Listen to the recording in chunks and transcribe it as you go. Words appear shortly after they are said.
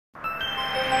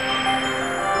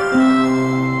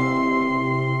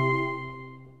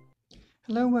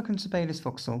Hello and welcome to Baylis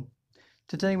Vauxhall.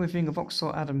 Today we're viewing a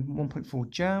Vauxhall Adam 1.4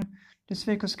 Jam. This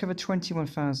vehicle's covered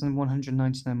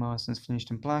 21,199 miles and is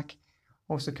finished in black.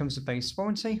 Also comes with base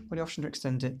warranty with the option to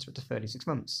extend it to up to 36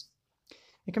 months.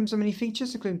 It comes with many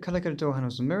features including colour-coded door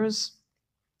handles and mirrors,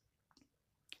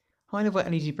 high-level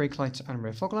LED brake lights and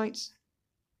rear fog lights,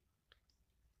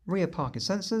 rear parking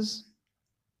sensors,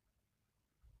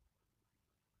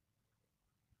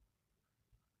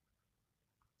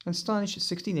 and stylish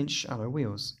 16-inch alloy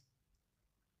wheels.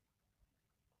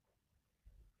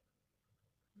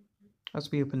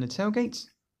 As we open the tailgate,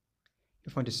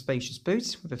 you'll find a spacious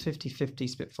boot with a 50-50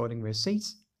 split folding rear seat.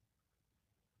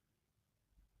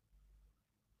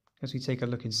 As we take a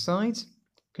look inside,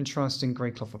 contrasting grey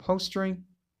cloth upholstery,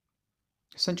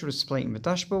 central display in the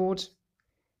dashboard,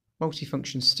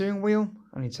 multifunction steering wheel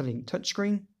and intelligent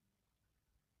touchscreen.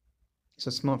 It's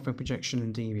a smartphone projection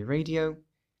and DAB radio,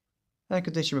 air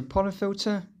conditioner with pollen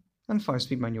filter, and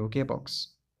 5-speed manual gearbox.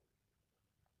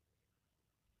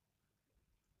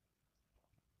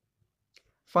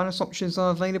 Finance options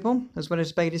are available, as well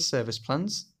as Baylis service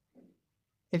plans.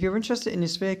 If you're interested in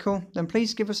this vehicle, then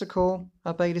please give us a call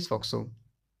at Baylis Vauxhall.